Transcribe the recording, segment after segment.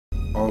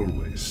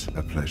Always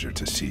a pleasure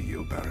to see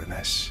you,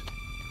 Baroness.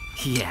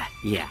 Yeah,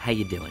 how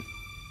you doing?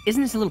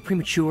 Isn't this a little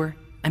premature?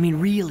 I mean,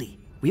 really,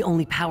 we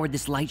only powered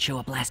this light show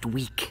up last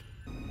week.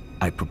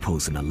 I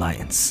propose an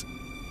alliance.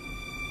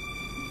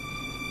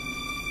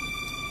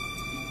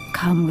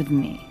 Come with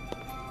me.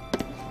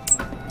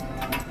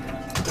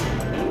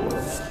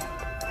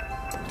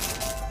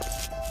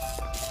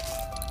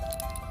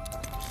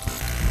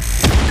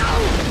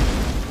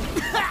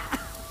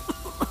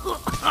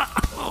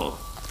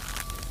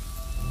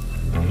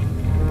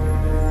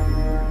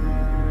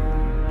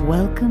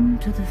 Welcome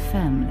to the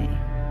family.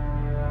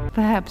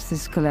 Perhaps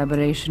this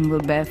collaboration will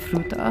bear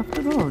fruit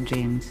after all,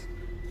 James.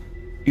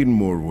 In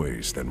more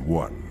ways than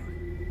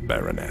one,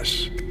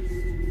 Baroness.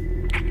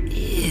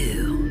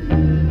 Ew.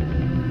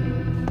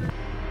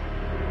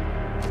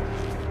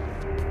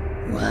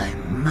 Why,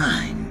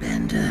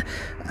 Mindbender,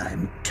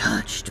 I'm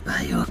touched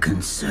by your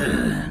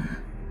concern.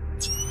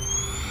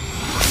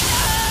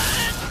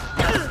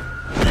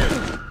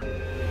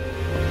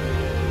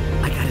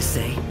 I gotta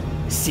say,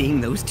 seeing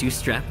those two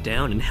strapped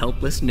down and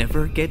helpless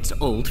never gets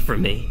old for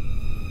me.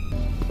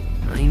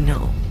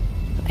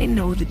 I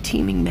know the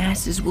teeming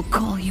masses will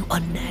call you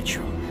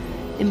unnatural,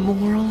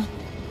 immoral,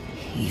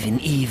 even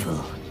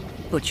evil.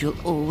 But you'll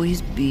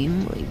always be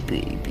my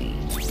baby.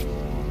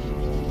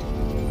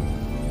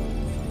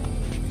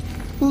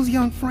 Who's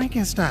young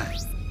Frankenstein?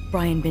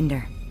 Brian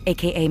Binder,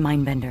 aka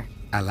Mindbender.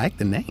 I like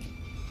the name.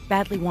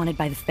 Badly wanted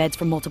by the feds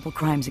for multiple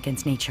crimes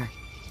against nature.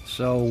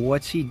 So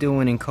what's he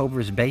doing in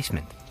Cobra's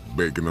basement?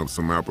 Baking up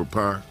some apple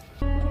pie?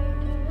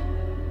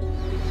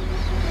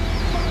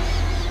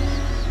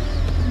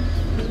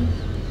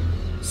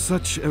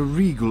 Such a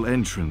regal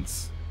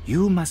entrance.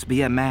 You must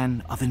be a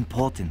man of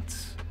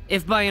importance.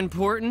 If by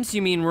importance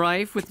you mean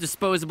rife with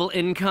disposable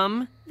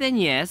income, then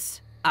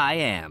yes, I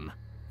am.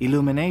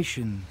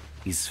 Illumination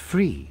is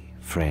free,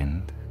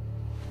 friend.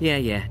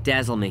 Yeah,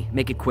 dazzle me.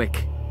 Make it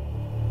quick.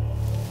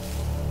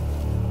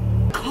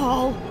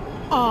 Call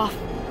off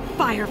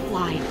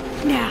Firefly,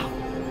 now!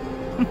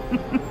 Too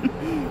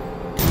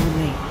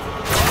late.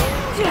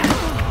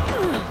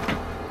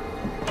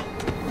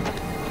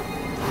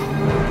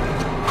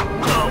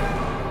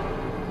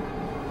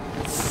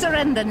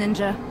 Surrender,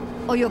 ninja,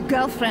 or your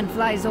girlfriend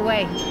flies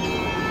away.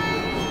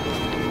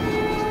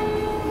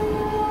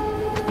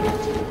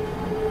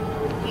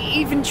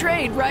 Even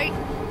trade, right?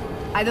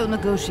 I don't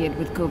negotiate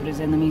with Cobra's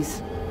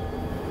enemies.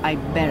 I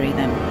bury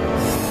them.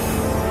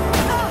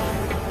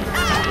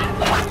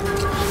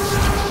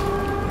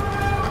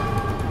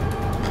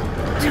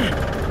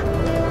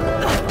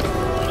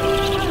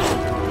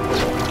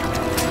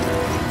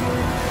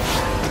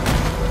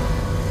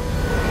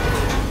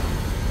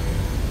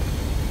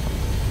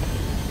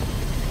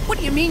 What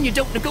do you mean you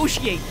don't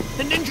negotiate?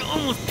 The ninja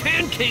almost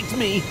pancaked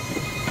me!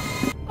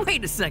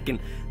 Wait a second,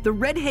 the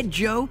redhead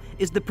Joe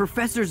is the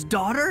professor's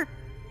daughter?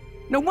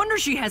 No wonder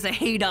she has a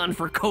hate-on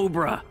for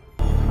Cobra.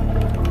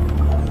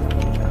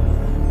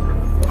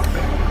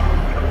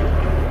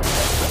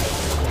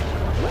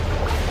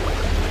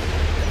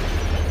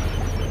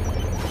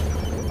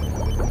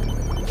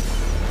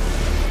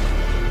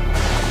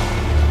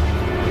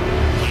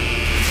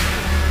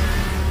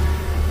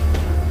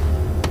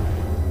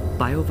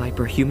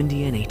 BioViper Human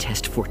DNA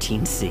Test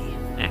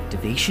 14C.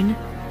 Activation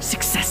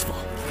successful.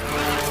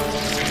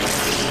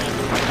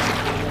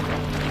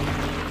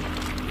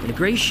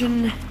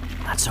 Integration,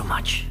 not so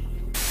much.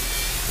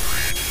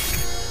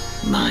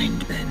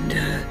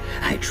 Mindbender,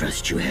 I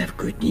trust you have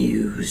good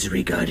news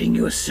regarding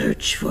your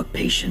search for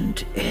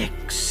Patient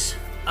X.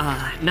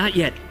 Not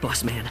yet,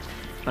 boss man.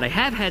 But I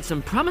have had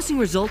some promising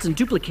results in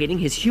duplicating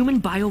his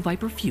human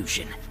BioViper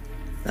fusion.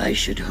 I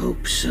should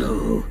hope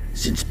so,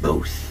 since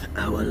both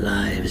our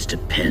lives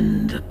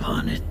depend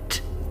upon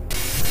it.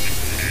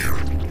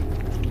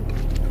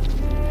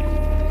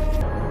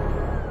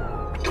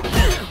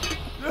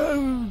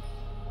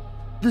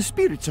 The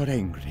spirits are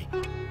angry.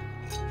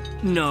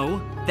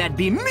 No, that'd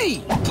be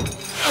me!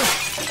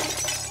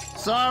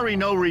 Sorry,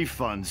 no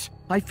refunds.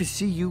 I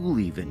foresee you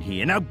leaving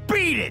here. Now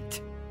beat it!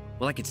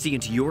 Well, I could see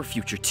into your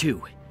future,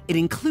 too. It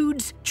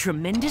includes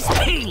tremendous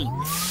pain!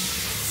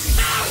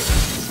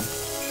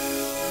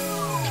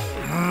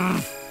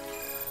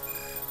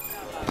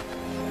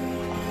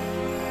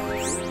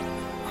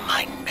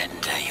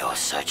 Mindbender, your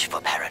search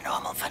for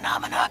paranormal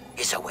phenomena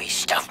is a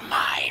waste of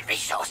my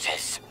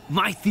resources.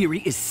 My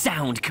theory is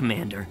sound,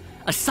 Commander.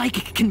 A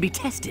psychic can be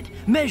tested,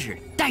 measured,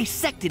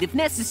 dissected if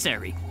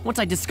necessary. Once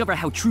I discover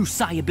how true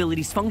psi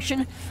abilities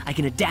function, I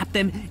can adapt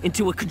them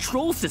into a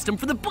control system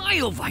for the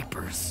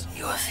BioVipers.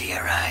 You're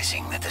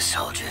theorizing that the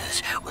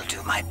soldiers will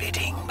do my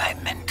bidding by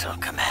mental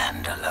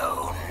command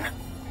alone.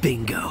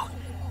 Bingo.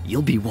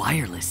 You'll be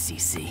wireless,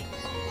 CC.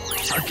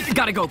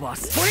 Gotta go,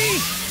 boss.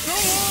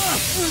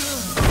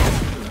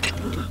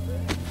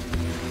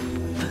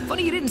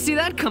 Funny you didn't see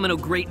that coming, oh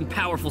great and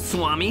powerful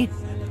Swami.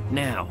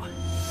 Now,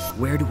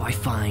 where do I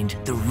find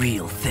the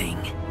real thing?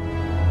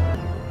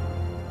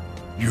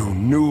 You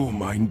knew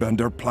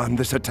Mindbender planned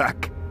this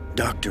attack?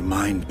 Dr.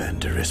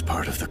 Mindbender is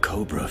part of the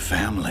Cobra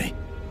family.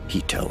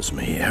 He tells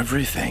me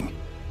everything.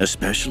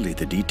 especially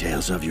the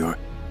details of your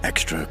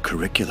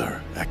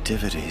extracurricular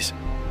activities.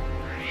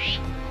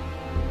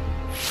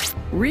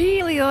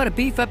 Really ought to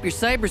beef up your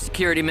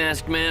cybersecurity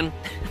mask, man.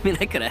 I mean,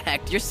 I could have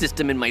hacked your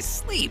system in my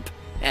sleep.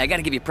 Hey, I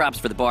gotta give you props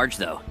for the barge,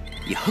 though.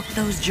 You hooked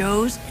those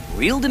Joes and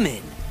reeled them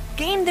in.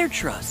 Gained their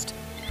trust.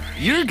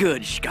 You're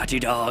good, Scotty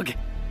dog.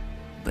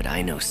 But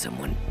I know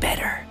someone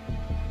better.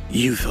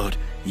 You thought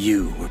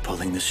you were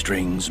pulling the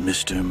strings,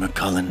 Mr.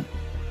 McCullen?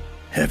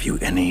 Have you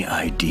any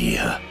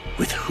idea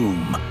with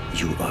whom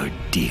you are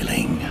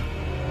dealing?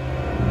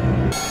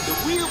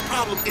 The real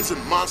problem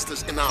isn't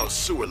monsters in our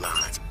sewer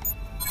lines.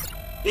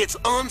 It's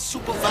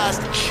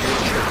unsupervised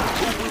children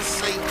who will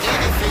say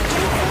anything to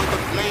avoid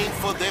the blame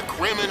for their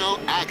criminal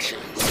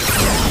actions.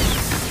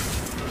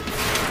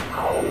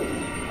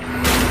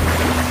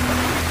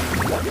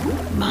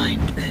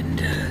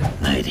 Mindbender,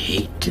 I'd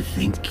hate to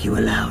think you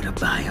allowed a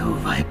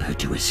bio-viper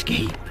to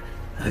escape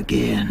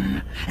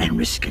again and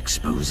risk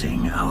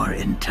exposing our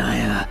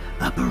entire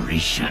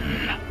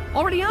operation.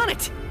 Already on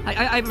it.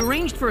 I've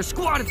arranged for a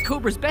squad of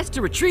Cobra's best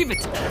to retrieve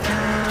it.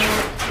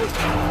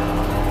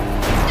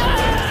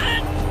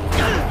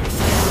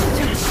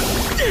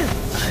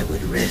 I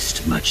would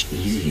rest much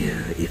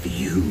easier if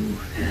you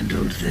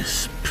handled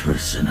this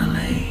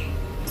personally.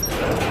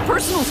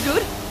 Personal's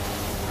good.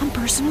 I'm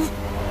personal.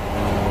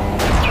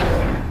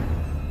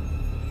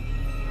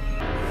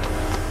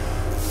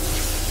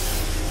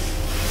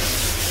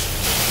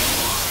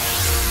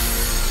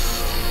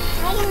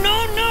 Oh,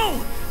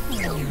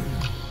 no!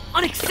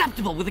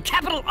 Unacceptable with a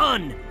capital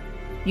UN!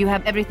 You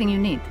have everything you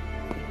need.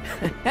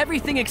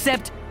 Everything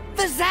except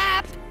the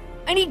zap!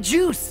 I need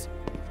juice!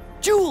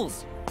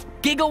 Joules!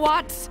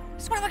 Gigawatts!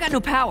 So what if I got no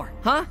power,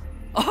 huh?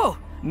 Oh,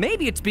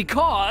 maybe it's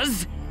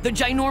because the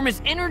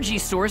ginormous energy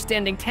source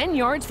standing 10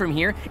 yards from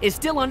here is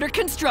still under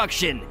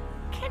construction.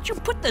 Can't you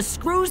put the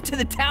screws to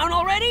the town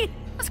already?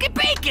 Let's get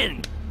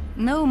baking!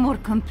 No more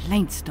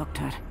complaints,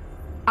 Doctor.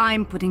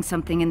 I'm putting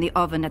something in the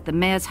oven at the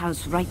mayor's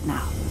house right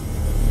now.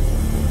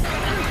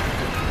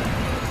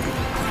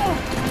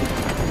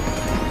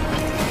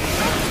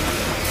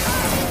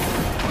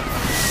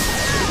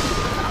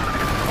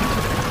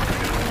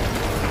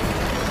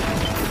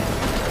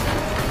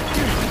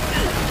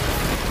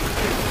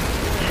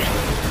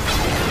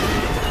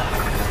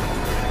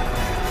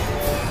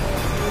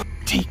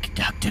 Take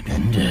Dr.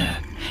 Bender.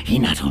 He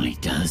not only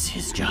does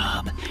his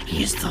job,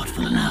 he is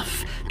thoughtful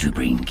enough to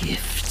bring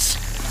gifts.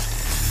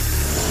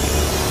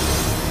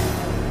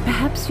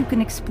 Perhaps you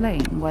can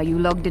explain why you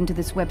logged into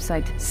this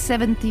website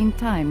 17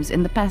 times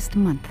in the past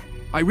month.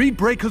 I read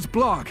Breaker's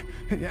blog.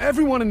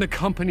 Everyone in the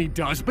company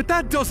does, but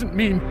that doesn't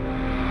mean...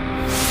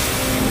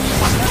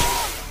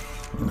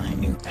 My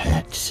new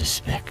pet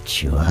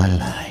suspects you are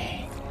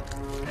lying.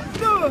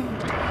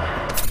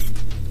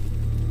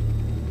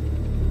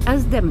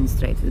 As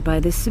demonstrated by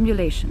this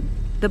simulation,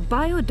 the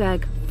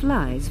biodag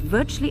flies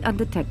virtually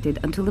undetected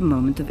until the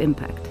moment of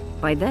impact.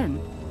 By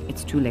then,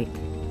 it's too late.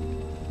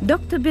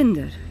 Dr.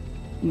 Binder,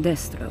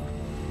 Destro,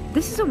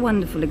 this is a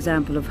wonderful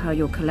example of how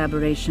your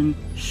collaboration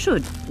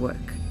should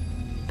work,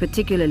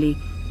 particularly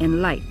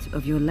in light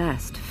of your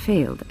last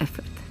failed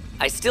effort.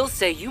 I still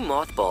say you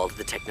mothballed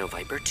the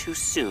Techno-Viper too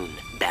soon,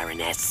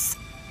 Baroness.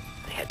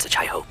 I had such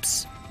high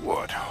hopes.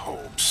 What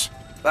hopes?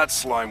 That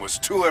slime was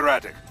too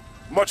erratic,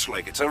 much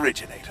like its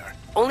originator.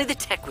 Only the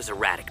tech was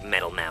erratic,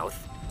 Metal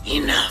Mouth.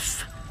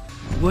 Enough.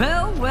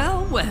 Well,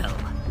 well, well.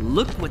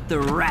 Look what the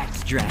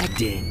rats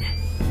dragged in.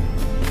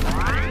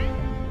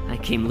 I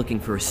came looking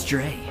for a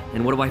stray,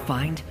 and what do I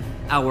find?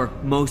 Our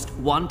most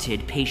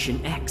wanted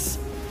patient X.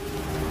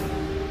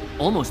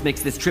 Almost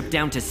makes this trip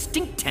down to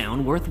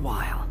Stinktown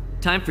worthwhile.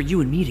 Time for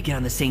you and me to get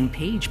on the same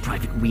page,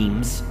 Private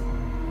Weems.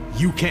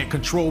 You can't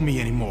control me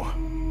anymore.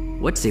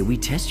 What say we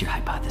test your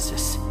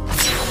hypothesis?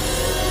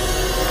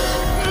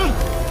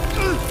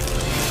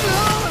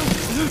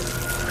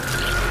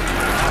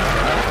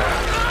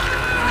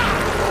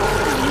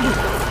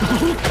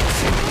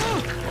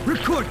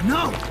 Record,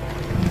 no!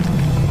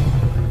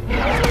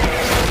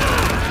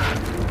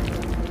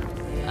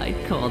 I'd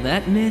call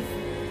that myth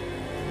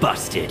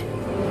busted.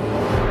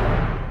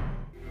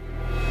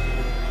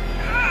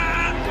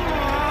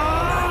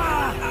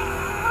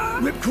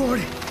 Ripcord,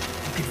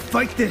 you can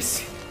fight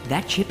this.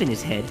 That chip in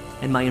his head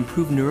and my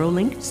improved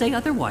Neuralink say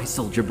otherwise,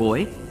 soldier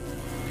boy.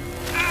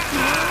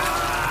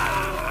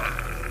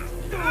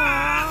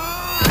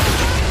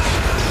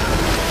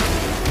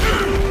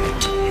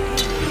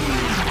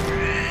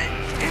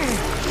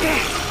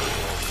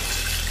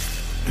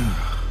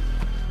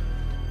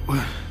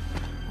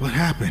 What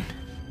happened?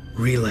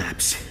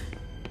 Relapse.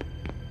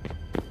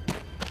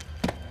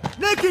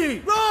 Nikki,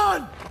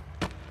 run!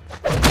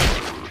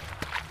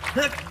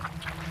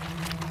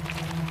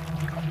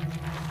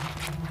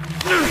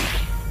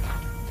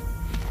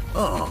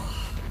 Oh,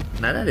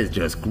 now that is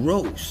just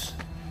gross.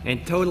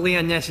 And totally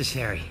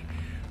unnecessary.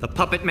 The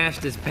puppet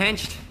master's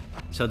benched,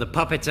 so the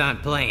puppets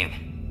aren't playing.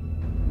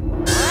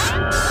 Did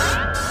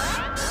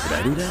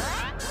I do that?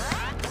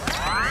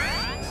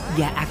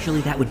 Yeah, actually,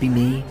 that would be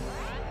me.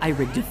 I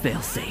rigged a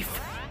failsafe.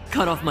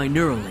 Cut off my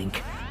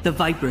Neuralink. the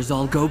Vipers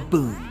all go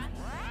boom.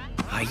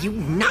 Are you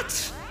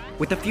nuts?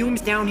 With the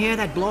fumes down here,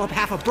 that'd blow up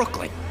half of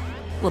Brooklyn.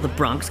 Well, the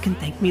Bronx can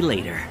thank me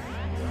later.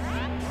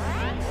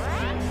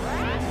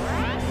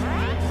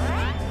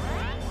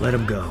 Let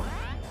him go.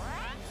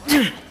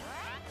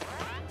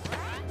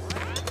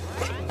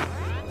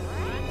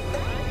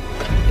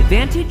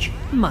 Advantage,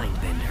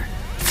 Mindbender.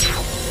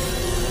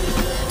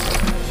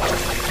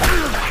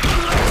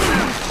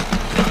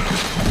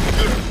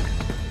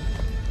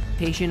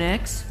 Patient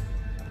X,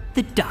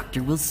 the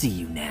doctor will see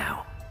you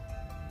now.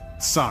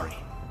 Sorry,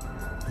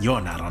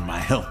 you're not on my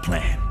health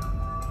plan.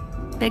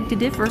 Beg to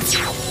differ.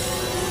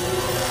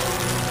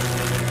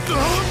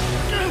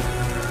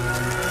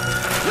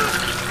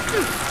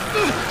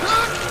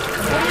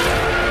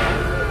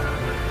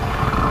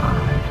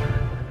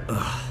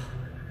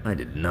 I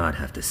did not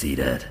have to see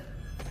that.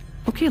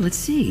 Okay, let's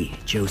see.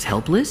 Joe's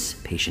helpless,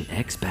 Patient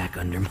X back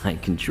under my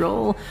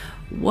control.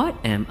 What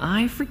am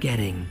I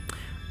forgetting?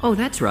 Oh,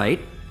 that's right.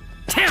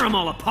 Tear them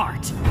all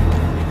apart!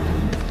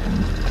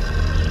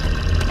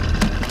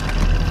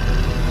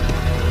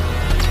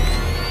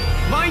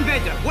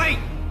 Mindbender, wait!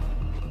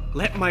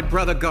 Let my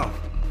brother go.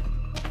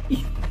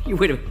 You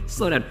wait a minute,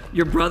 slow down.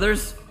 Your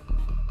brothers?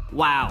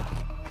 Wow.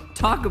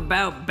 Talk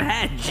about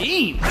bad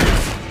genes.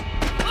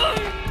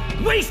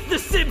 Waste the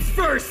sibs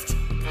first!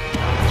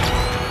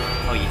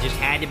 Oh, you just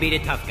had to be the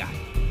tough guy.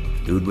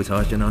 Dude was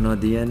harshing on our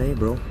DNA,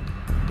 bro.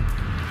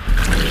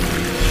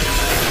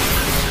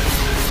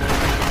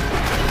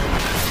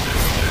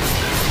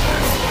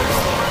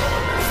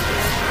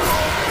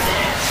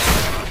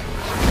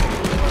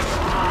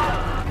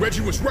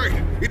 Reggie was right.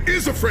 It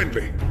is a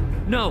friendly.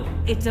 No,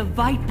 it's a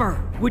Viper,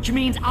 which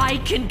means I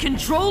can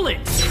control it!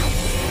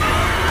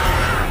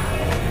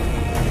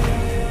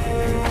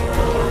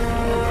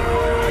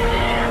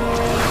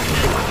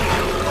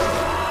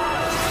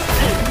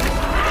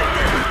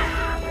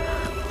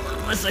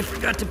 Unless I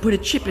forgot to put a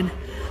chip in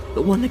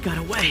the one that got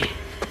away.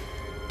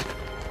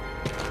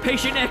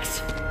 Patient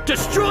X,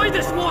 destroy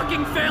this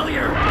walking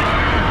failure!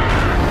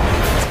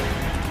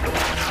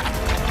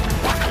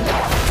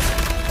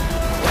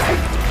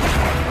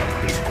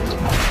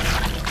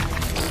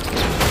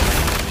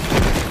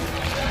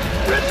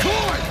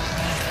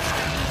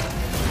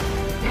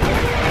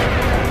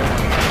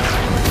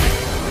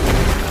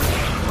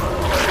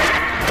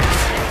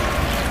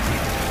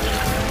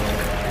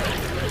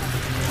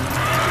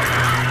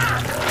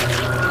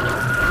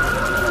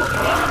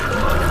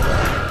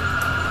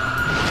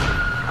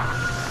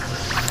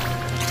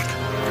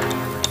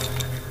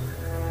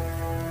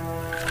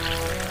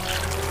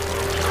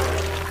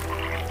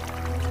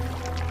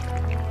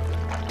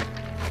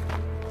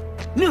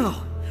 No!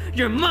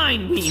 Your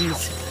mind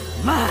means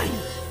mine!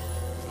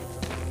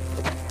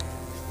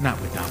 Not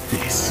without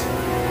this.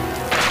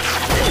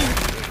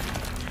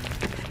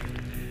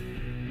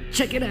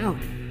 Check it out.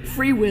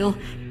 Free will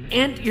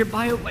and your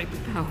bio-viper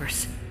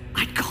powers.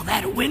 I'd call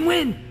that a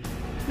win-win.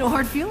 No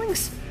hard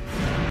feelings?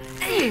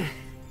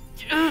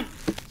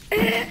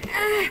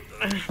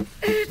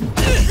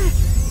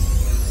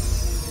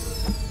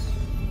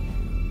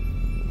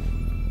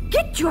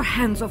 Get your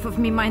hands off of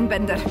me,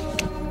 Mindbender.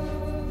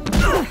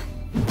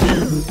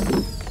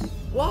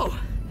 Whoa!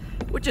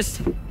 We're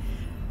just...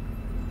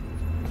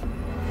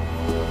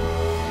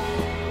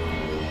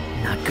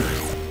 not good.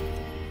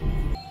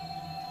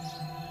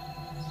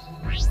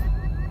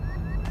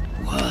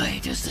 Why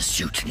does the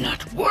suit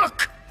not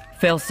work?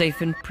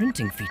 Failsafe and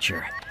printing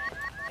feature.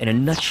 In a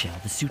nutshell,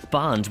 the suit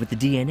bonds with the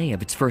DNA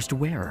of its first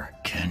wearer.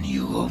 Can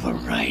you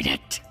override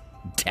it?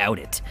 Doubt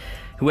it.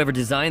 Whoever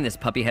designed this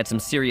puppy had some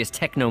serious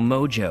techno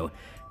mojo.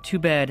 Too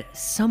bad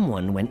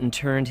someone went and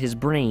turned his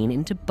brain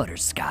into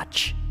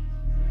butterscotch.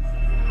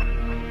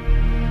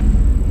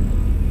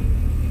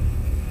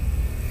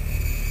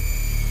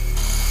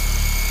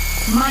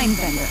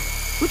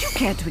 Mindbender, would you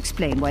care to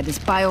explain why this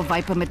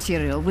bio-viper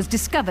material was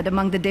discovered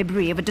among the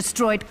debris of a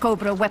destroyed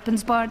Cobra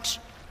weapons barge?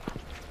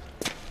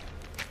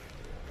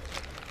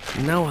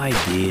 No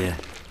idea.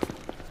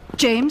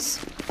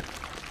 James?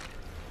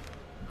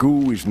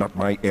 Goo is not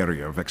my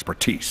area of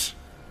expertise.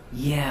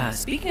 Yeah,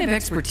 speaking of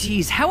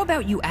expertise, how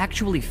about you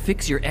actually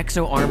fix your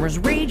exo armor's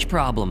rage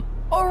problem?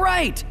 All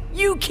right,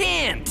 you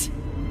can't!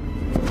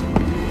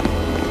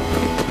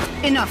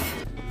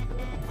 Enough.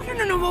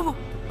 No.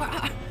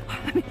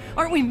 I mean,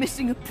 aren't we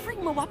missing a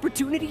primo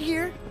opportunity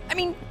here? I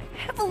mean,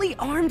 heavily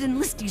armed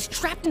enlistees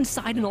trapped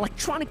inside an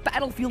electronic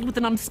battlefield with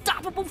an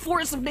unstoppable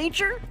force of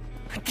nature?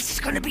 This is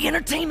gonna be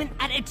entertainment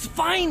at its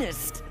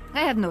finest!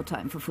 I have no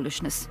time for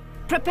foolishness.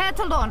 Prepare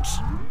to launch.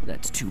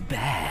 That's too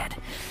bad,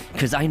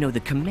 because I know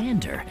the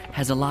commander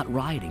has a lot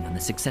riding on the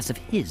success of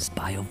his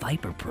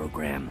bio-viper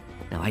program.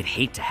 Now, I'd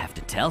hate to have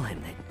to tell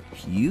him that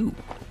you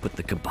put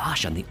the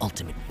kibosh on the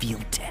ultimate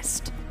field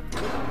test.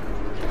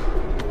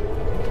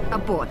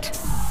 Abort.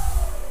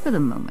 For the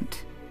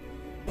moment.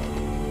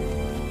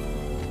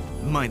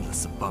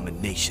 Mindless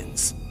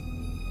abominations.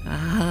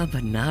 Ah,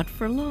 but not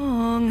for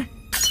long.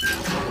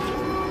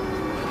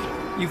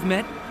 You've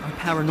met our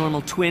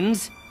paranormal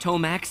twins,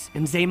 Tomax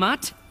and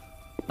Zaymat,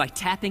 by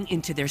tapping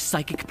into their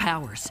psychic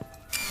powers.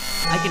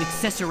 I can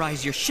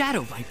accessorize your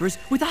shadow vipers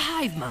with a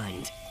hive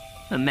mind.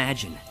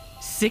 Imagine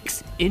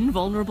 6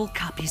 invulnerable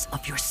copies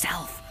of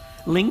yourself,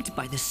 linked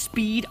by the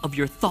speed of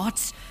your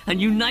thoughts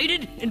and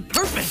united in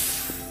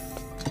purpose.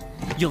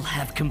 You'll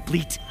have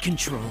complete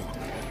control.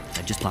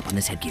 Now just plop on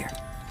this headgear.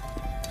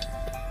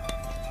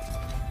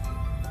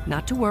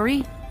 Not to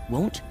worry,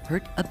 won't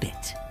hurt a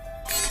bit.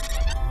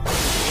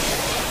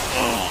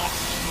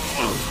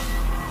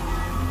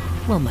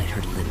 Well, might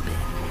hurt a little bit.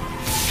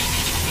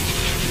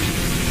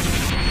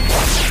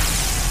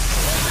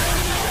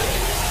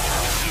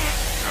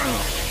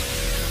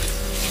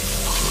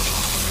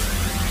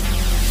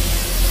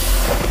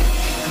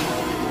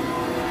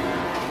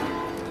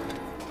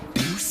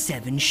 You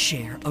 7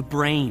 share a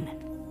brain.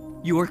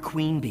 You're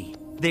Queen Bee.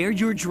 They're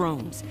your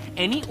drones.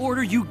 Any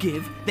order you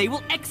give, they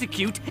will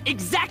execute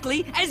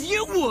exactly as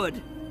you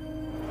would!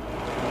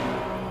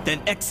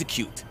 Then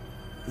execute.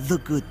 The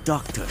good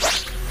doctor.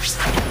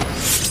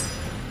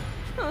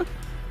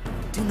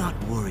 Do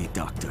not worry,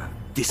 Doctor.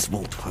 This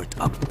won't hurt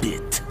a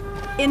bit.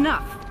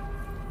 Enough!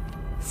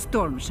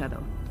 Storm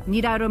Shadow,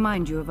 need I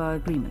remind you of our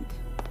agreement?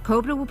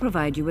 Cobra will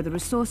provide you with the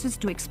resources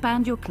to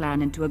expand your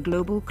clan into a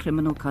global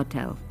criminal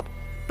cartel.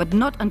 But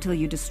not until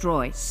you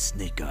destroy...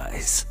 Snake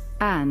Eyes.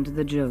 And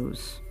the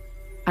Joes.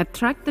 I've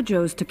tracked the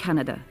Joes to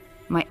Canada.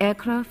 My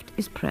aircraft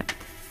is prepped.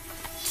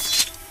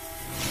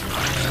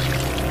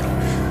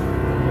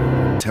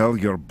 Tell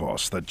your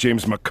boss that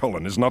James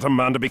McCullen is not a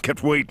man to be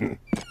kept waiting.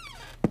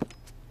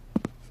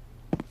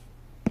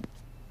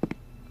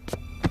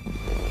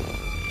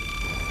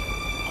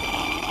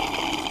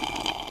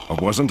 I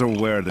wasn't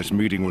aware this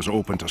meeting was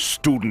open to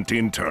student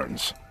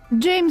interns.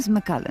 James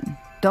McCullen,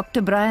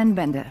 Dr. Brian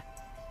Bender.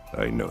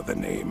 I know the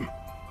name.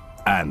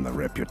 And the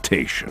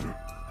reputation.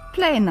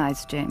 Play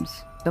nice,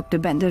 James. Dr.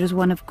 Bender is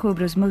one of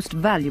Cobra's most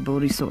valuable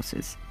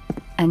resources.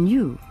 And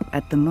you,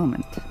 at the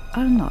moment,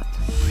 are not.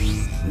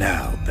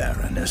 Now,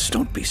 Baroness,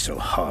 don't be so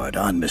hard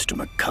on Mr.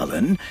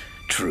 McCullen.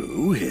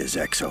 True, his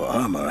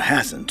exo-armor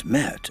hasn't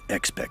met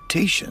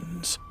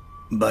expectations.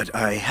 But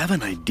I have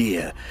an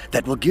idea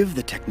that will give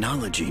the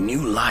technology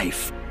new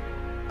life.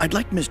 I'd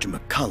like Mr.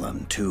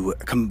 McCullen to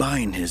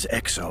combine his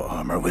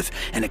exo-armor with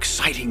an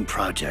exciting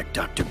project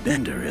Dr.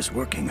 Bender is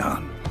working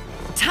on.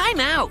 Time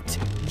out!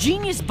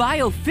 Genius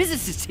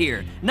biophysicist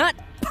here, not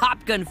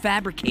popgun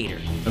fabricator.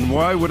 And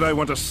why would I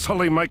want to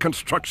sully my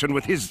construction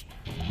with his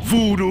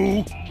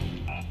voodoo?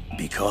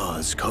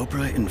 Because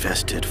Cobra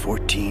invested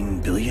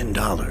 $14 billion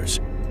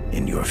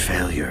in your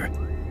failure,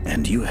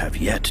 and you have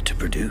yet to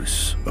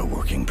produce a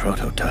working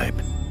prototype.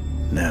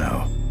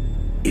 Now,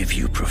 if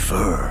you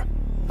prefer,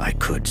 I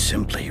could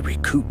simply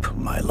recoup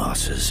my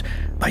losses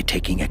by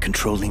taking a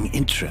controlling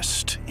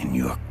interest in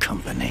your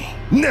company.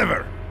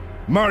 Never!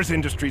 Mars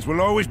Industries will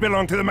always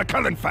belong to the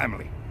McCullen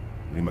family.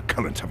 We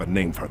McCullens have a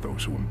name for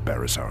those who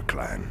embarrass our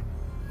clan.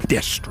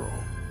 Destro.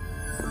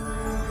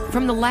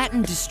 From the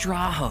Latin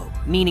distraho,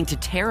 meaning to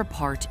tear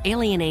apart,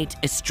 alienate,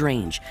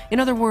 estrange. In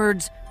other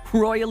words,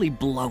 royally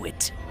blow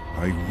it.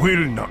 I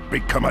will not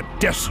become a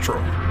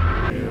Destro.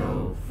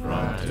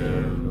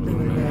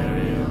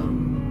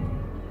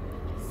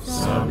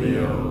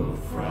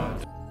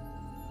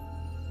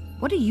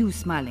 What are you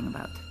smiling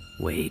about?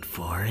 Wait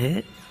for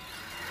it.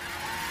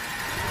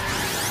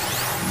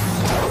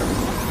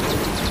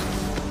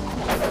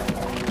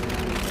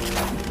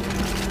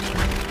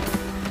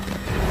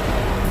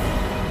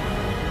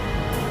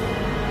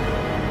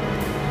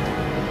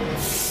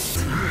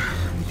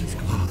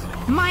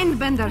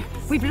 Mindbender,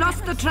 we've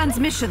lost the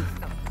transmission.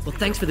 Well,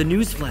 thanks for the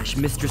newsflash,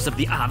 Mistress of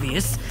the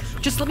Obvious.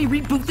 Just let me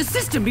reboot the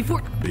system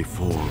before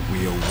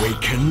we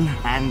awaken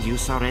and you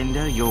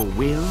surrender your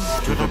will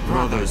to the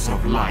Brothers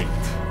of Light.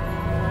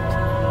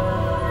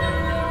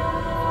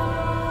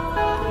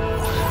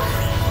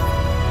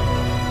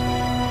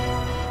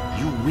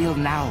 You will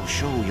now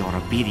show your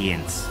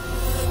obedience.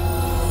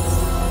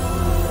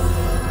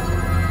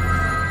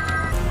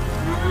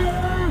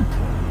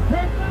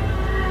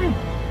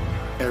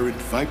 Errant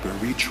Viper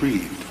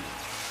retrieved.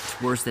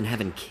 It's worse than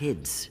having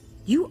kids.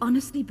 You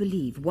honestly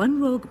believe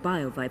one rogue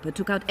bioviper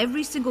took out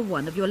every single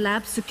one of your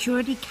lab's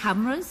security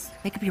cameras?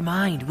 Make up your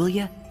mind, will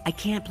ya? I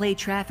can't play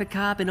traffic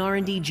cop and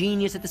R&D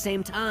genius at the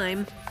same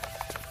time.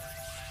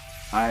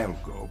 I'll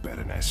go,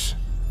 Baroness.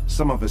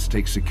 Some of us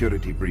take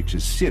security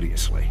breaches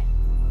seriously.